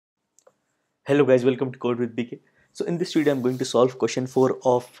Hello guys, welcome to Code with BK. So in this video I'm going to solve question 4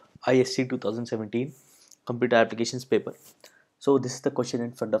 of ISC 2017 computer applications paper. So this is the question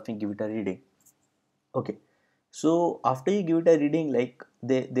in front of me, give it a reading. Okay. So after you give it a reading, like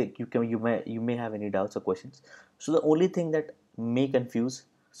you may have any doubts or questions. So the only thing that may confuse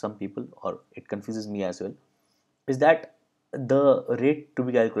some people, or it confuses me as well, is that the rate to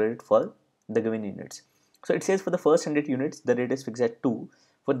be calculated for the given units. So it says for the first 100 units the rate is fixed at 2,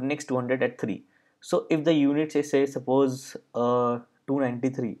 for the next 200 at 3. So if the units is, say, suppose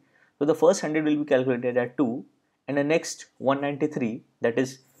 293, so the first 100 will be calculated at 2, and the next 193, that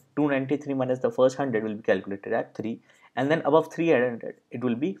is 293 minus the first 100, will be calculated at 3, and then above 300 it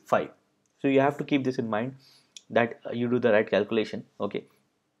will be 5. So you have to keep this in mind, that you do the right calculation. Okay.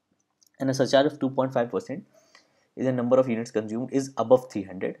 And a surcharge of 2.5% is the number of units consumed is above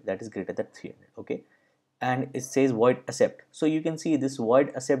 300, that is greater than 300. Okay. And it says void accept. So you can see this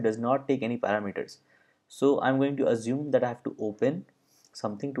void accept does not take any parameters. So I'm going to assume that I have to open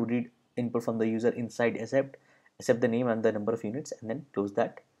something to read input from the user inside accept the name and the number of units, and then close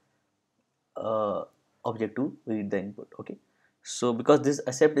that object to read the input. Okay. So because this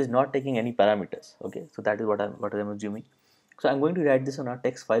accept is not taking any parameters, okay, so that is what I'm assuming. So I'm going to write this on a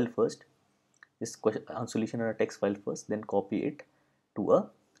text file first, this question on solution on a text file first, then copy it to a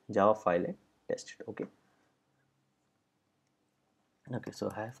Java file and test it. Okay. Okay,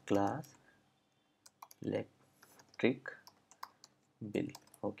 so I have class electric bill.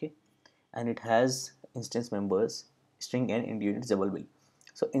 Okay, and it has instance members string n into units double bill.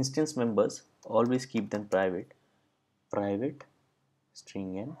 So instance members, always keep them private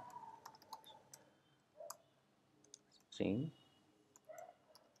string n string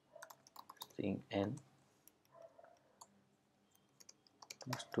n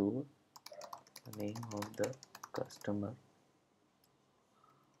to store the name of the customer,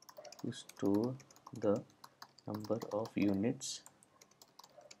 to store the number of units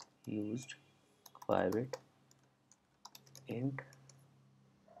used, private int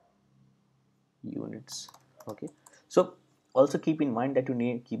units. Okay, so also keep in mind that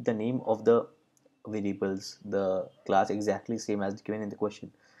you keep the name of the variables, the class, exactly same as given in the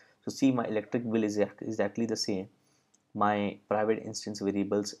question. So see, my electric bill is exactly the same, my private instance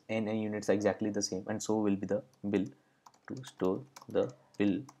variables n and units are exactly the same, and so will be the bill, to store the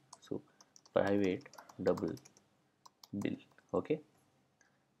bill. So private double bill. Okay.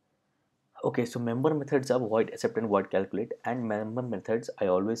 Okay, so member methods are void accept and void calculate, and member methods I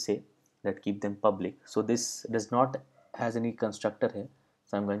always say that keep them public. So this does not has any constructor here,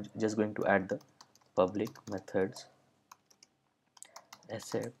 so I'm just going to add the public methods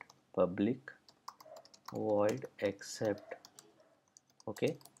accept public void accept.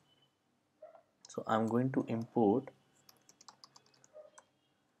 Okay, so I'm going to import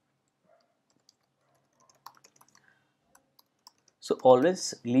so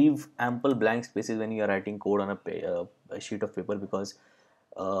always leave ample blank spaces when you are writing code on a sheet of paper, because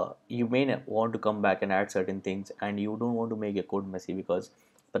you may want to come back and add certain things, and you don't want to make your code messy, because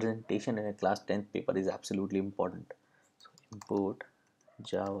presentation in a class 10th paper is absolutely important. So import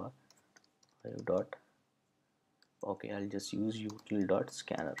java 5 dot, okay, I'll just use util dot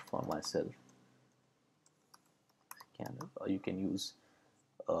scanner for myself, scanner, or uh, you can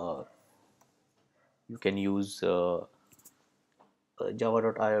use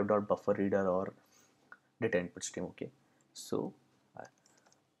java.io.buffer reader or data input stream. Okay, so I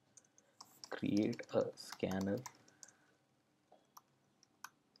create a scanner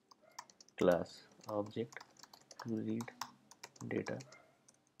class object to read data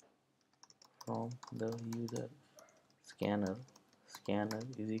from the user. Scanner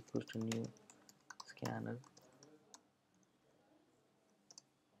is equals to new scanner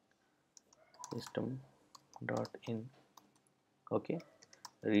system dot in. Okay,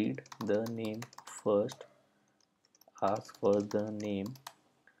 read the name first, ask for the name,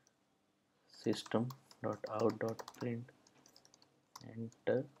 system dot out dot print,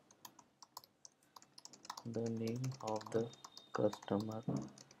 enter the name of the customer.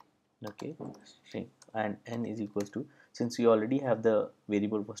 Okay, string, and n is equals to, since we already have the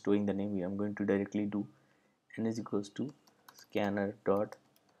variable for storing the name, I'm going to directly do n is equals to scanner dot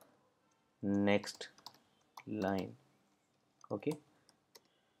next line. Okay,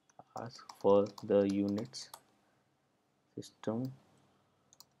 ask for the units, system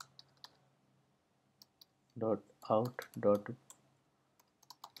dot out dot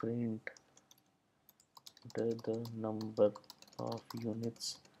print the number of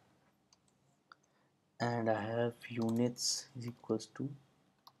units, and I have units is equals to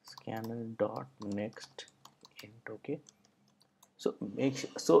scanner dot next int. Okay, So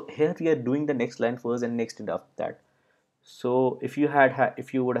so here we are doing the next line first and next int after that. So if you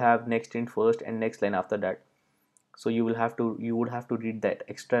if you would have next int first and next line after that, so you would have to read that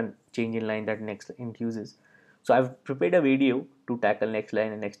extra change in line that next int uses. So I've prepared a video to tackle next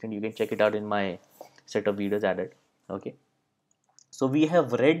line and next int. You can check it out in my set of videos added. Okay, so we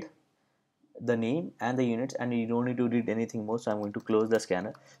have read the name and the units, and you don't need to read anything more. So I'm going to close the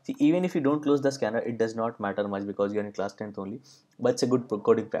scanner. See, even if you don't close the scanner, it does not matter much because you're in class 10th only, but it's a good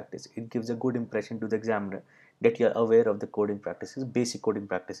coding practice. It gives a good impression to the examiner that you're aware of the coding practices, basic coding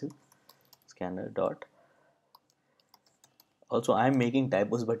practices. Scanner dot. Also, I'm making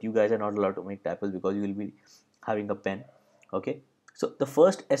typos, but you guys are not allowed to make typos because you will be having a pen. Okay, so the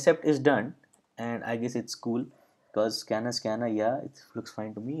first accept is done, and I guess it's cool because scanner, yeah, it looks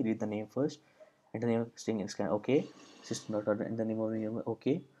fine to me. Read the name first, and the name of string in scanner. Okay, system dot order, and the name of the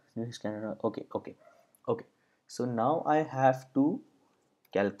okay, scanner. Okay, okay, okay. So now I have to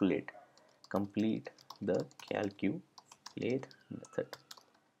calculate, complete the calculate method.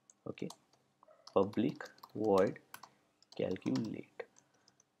 Okay, public void calculate.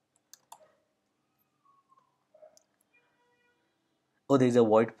 Oh, there is a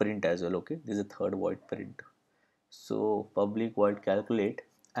void print as well. Okay, there is a third void print. So public void calculate,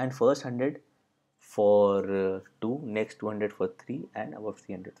 and first 100 for 2, next 200 for 3, and above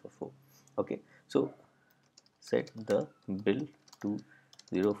 300 for 4. Okay, so set the bill to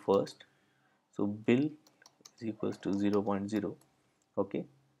 0 first. So bill is equals to 0, 0.0. Okay,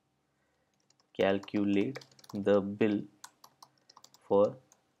 calculate the bill for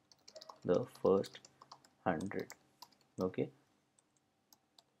the first 100. Okay,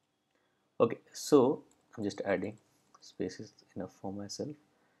 okay, so I'm just adding spaces enough for myself.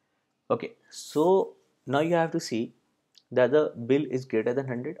 Okay, so now you have to see that the bill is greater than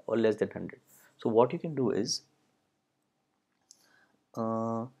 100 or less than 100. So what you can do is,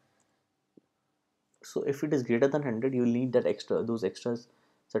 uh, so if it is greater than 100, you need that those extra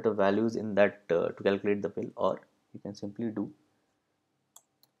set of values in that to calculate the bill, or you can simply do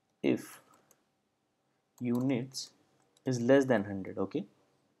if units is less than 100. Okay,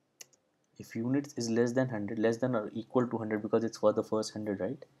 if units is less than 100, less than or equal to 100, because it's for the first 100,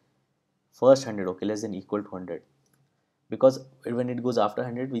 right? First 100. Okay, less than equal to 100, because when it goes after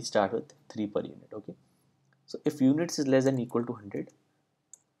 100 we start with 3 per unit. Okay, so if units is less than equal to 100,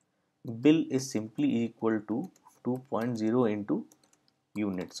 bill is simply equal to 2.0 into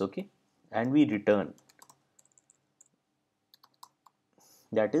units. Okay, and we return,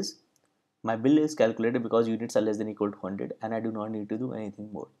 that is, my bill is calculated because units are less than equal to 100 and I do not need to do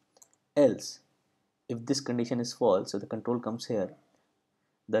anything more. Else, if this condition is false, so the control comes here,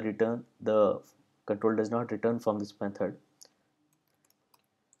 the control does not return from this method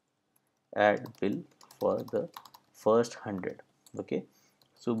add bill for the first 100. Okay,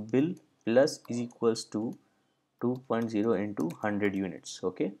 so bill plus is equals to 2.0 into 100 units.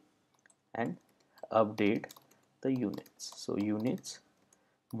 Okay, and update the units. So units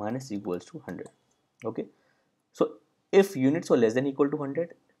minus equals to 100. Okay, so if units were less than equal to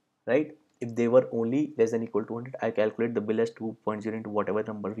 100, right, if they were only less than equal to 100, I calculate the bill as 2.0 into whatever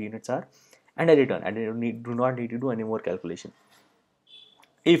number of units are, and I return. I do not need to do any more calculation.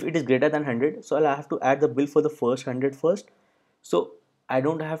 If it is greater than 100, so I'll have to add the bill for the first 100 first. So I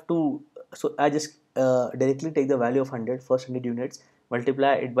don't have to, so I just directly take the value of 100, first 100 units,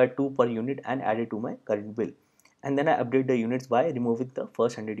 multiply it by 2 per unit, and add it to my current bill, and then I update the units by removing the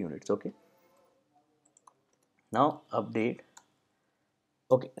first 100 units. Okay, now update.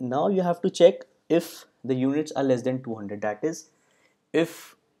 Okay, now you have to check if the units are less than 200, that is,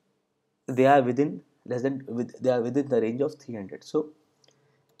 if they are within they are within the range of 300. So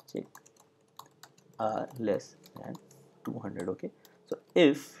check are less than 200. Okay, so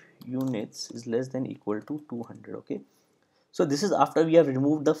if units is less than equal to 200. Okay, so this is after we have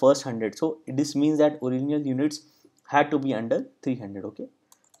removed the first 100, so this means that original units had to be under 300. Okay,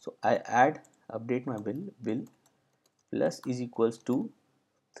 so I update my bill plus is equals to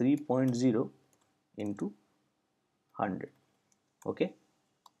 3.0 into 100. Okay,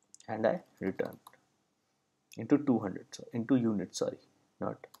 and I return into 200, so into units, sorry,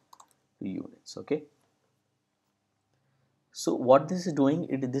 not units. Okay, so what this is doing,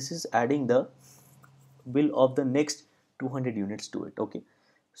 this is adding the bill of the next 200 units to it. Okay,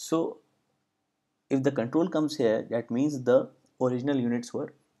 so if the control comes here, that means the original units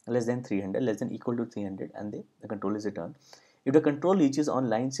were less than 300, less than equal to 300, and the control is returned. If the control reaches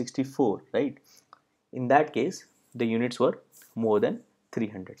on line 64, right, in that case the units were more than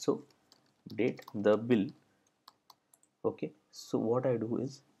 300. So date the bill. Okay, so what I do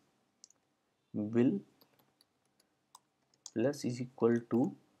is bill plus is equal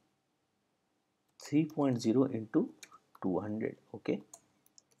to 3.0 into 200. Okay,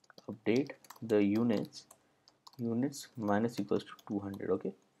 update the units minus equals to 200.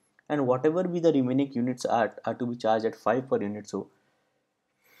 Okay, and whatever be the remaining units are to be charged at 5 per unit. So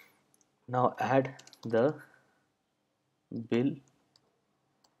now add the bill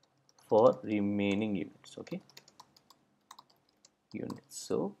for remaining units. Okay, units,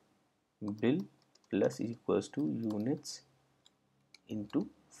 so bill plus is equals to units into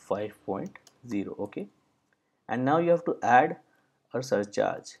 5.0. Okay, and now you have to add a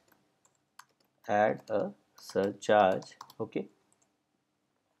surcharge. Okay,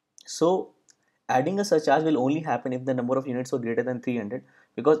 so adding a surcharge will only happen if the number of units are greater than 300,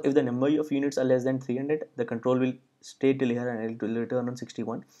 because if the number of units are less than 300, the control will stay till here and it will return on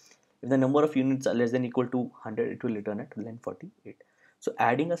 61. If the number of units are less than equal to 100, it will return at line 48. So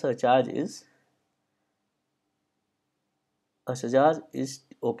adding a surcharge is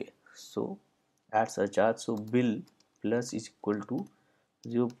okay. So add surcharge, so bill plus is equal to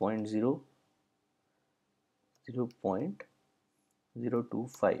 0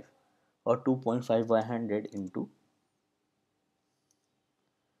 0.025 or 2.5 by 100 into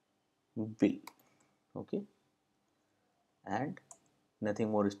bill. Okay, and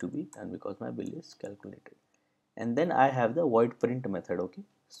nothing more is to be done because my bill is calculated. And then I have the void print method. Okay,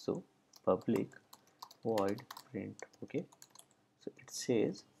 so public void print. Okay, so it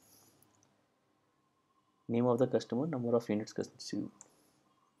says name of the customer, number of units consumed.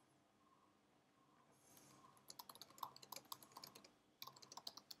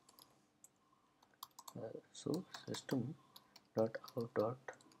 So system dot out dot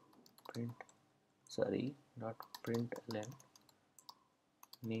print dot println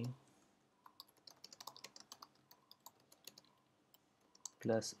name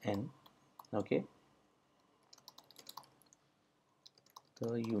plus n. Okay,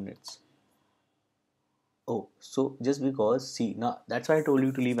 the units. Oh, so just because, see, now that's why I told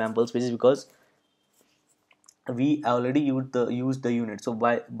you to leave ample spaces, because we already used the unit. So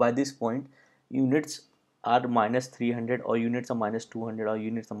by this point, units are minus 300 or units are minus 200 or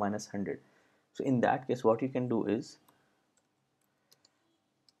units are minus 100. So in that case, what you can do is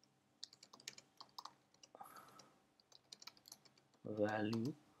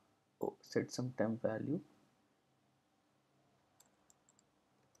value, set some temp value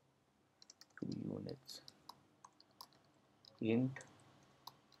to units, int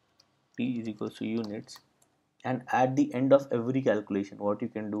t is equals to units, and at the end of every calculation, what you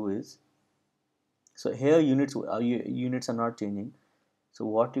can do is, so here units are not changing. So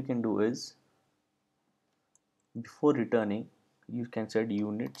what you can do is, before returning, you can set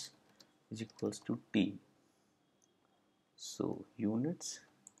units is equals to t. So units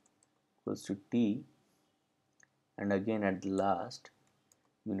equals to t, and again at the last,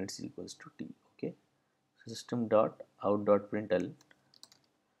 units is equals to t. Okay, so system dot out dot println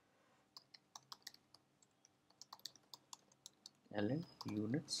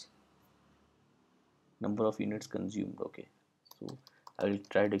units, number of units consumed. Okay, so I will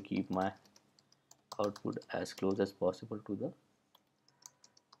try to keep my output as close as possible to the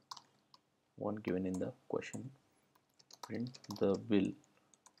one given in the question. Print the bill.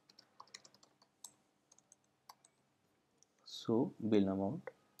 So bill amount,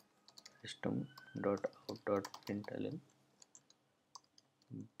 system dot out dot println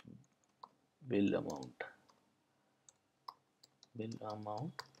bill amount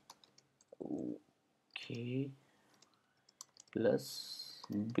okay plus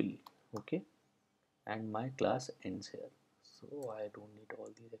bill. Okay, and my class ends here, so I don't need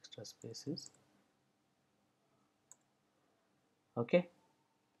all these extra spaces. Okay,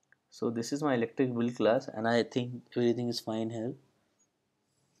 so this is my electric bill class, and I think everything is fine here.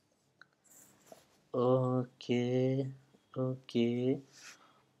 Okay, okay,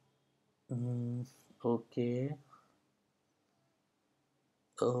 okay,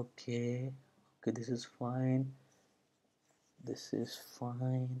 okay, okay, this is fine, this is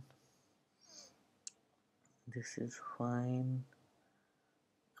fine, this is fine.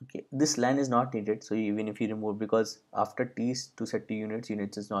 Okay, this line is not needed, so even if you remove, because after t to set to units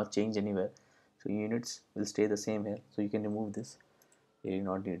does not change anywhere, so units will stay the same here, so you can remove this, really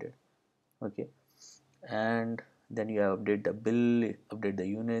not needed. Okay, and then you update the bill, update the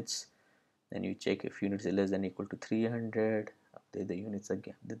units, then you check if units is less than equal to 300, update the units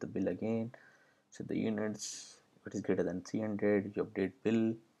again, update the bill again, set the units, if it is greater than 300, you update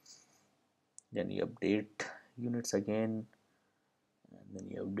bill, then you update units again, and then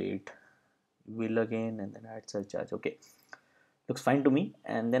you update bill again, and then add surcharge. Okay, looks fine to me.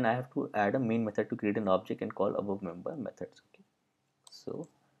 And then I have to add a main method to create an object and call above member methods. Okay, so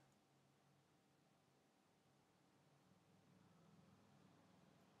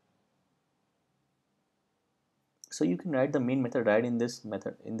you can write the main method right in this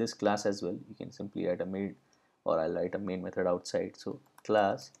method, in this class as well. You can simply write a main, or I'll write a main method outside. So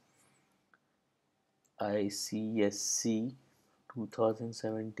class ICSE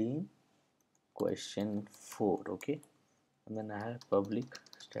 2017 question 4. Okay, and then I have public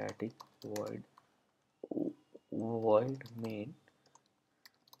static void main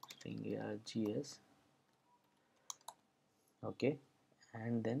string args. Okay,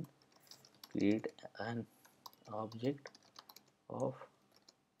 and then create an object of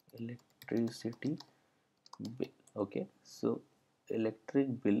electricity bill. Okay, so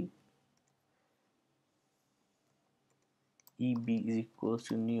electric bill EB is equals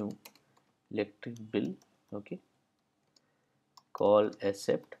to new electric bill. Okay, call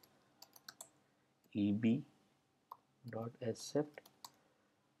accept EB dot accept.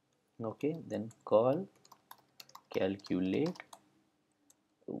 Okay, then call calculate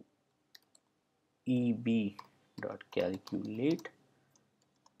EB dot calculate,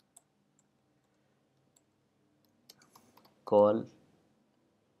 call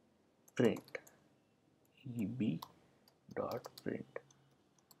print EB dot print.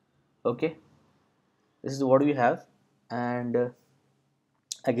 Okay, this is what we have, and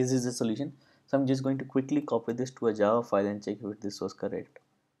I guess this is the solution. So I'm just going to quickly copy this to a Java file and check if this was correct.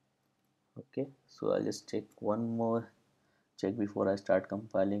 Okay, so I'll just check one more check before I start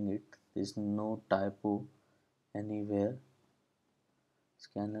compiling it. There's no typo anywhere.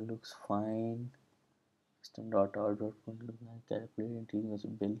 Scanner looks fine. System.out.put calculating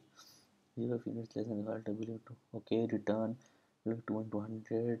bill 0 units less than equal to below 2. Okay, return below 2 and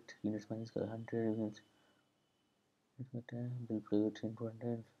 200 units minus 100 units. Bill product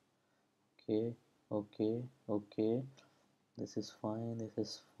 200. Okay, okay. This is fine. This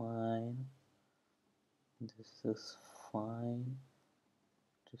is fine.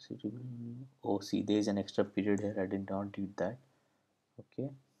 Oh, see, there is an extra period here. I did not do that. Okay.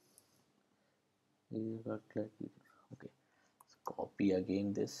 Okay. Let's copy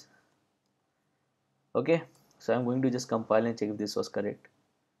again this. Okay. So I'm going to just compile and check if this was correct.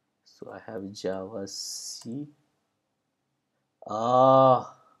 So I have Java C.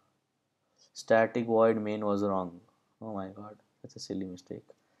 Static void main was wrong. Oh my god, that's a silly mistake.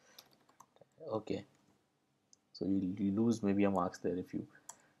 Okay, so you lose maybe a marks there if you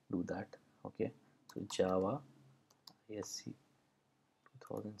do that. Okay, so Java ISC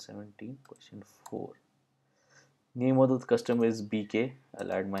 2017 question 4. Name of the customer is BK.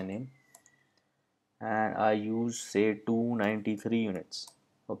 I'll add my name, and I use say 293 units.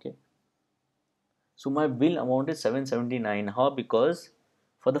 Okay, so my bill amount is 779. How? Because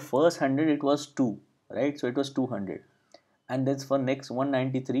for the first 100 it was 2, right? So it was 200, and then for next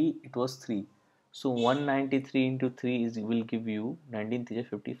 193 it was 3. So 193 into 3 is will give you 19 3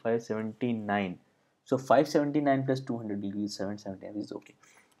 55 79. So 579 plus 200 will give you 779. This is okay.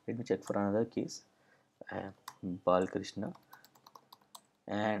 Let me check for another case. Balkrishna,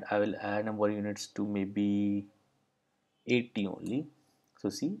 and I will add number of units to maybe 80 only. So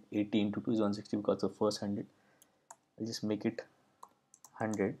see, 80 into 2 is 160 because of first 100. I'll just make it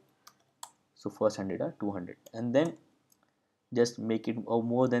 100. So first 100 are 200, and then just make it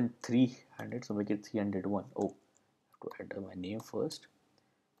more than 300, so make it 301. Oh, I have to enter my name first.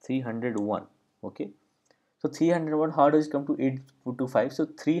 301. Okay, so 301, how does it come to 825? So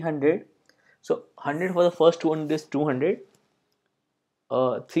 300, so 100 for the first 200 is 200,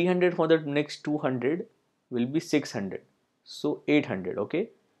 300 for the next 200 will be 600, so 800. Okay,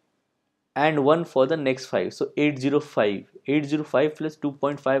 and 1 for the next 5, so 805. 805 plus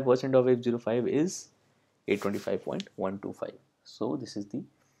 2.5% of 805 is 825.125. so this is the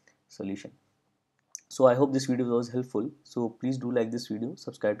solution. So I hope this video was helpful. So please do like this video,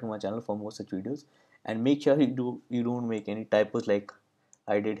 subscribe to my channel for more such videos, and make sure you don't make any typos like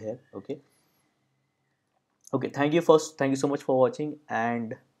I did here. Okay, thank you so much for watching,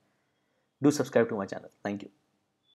 and do subscribe to my channel. Thank you.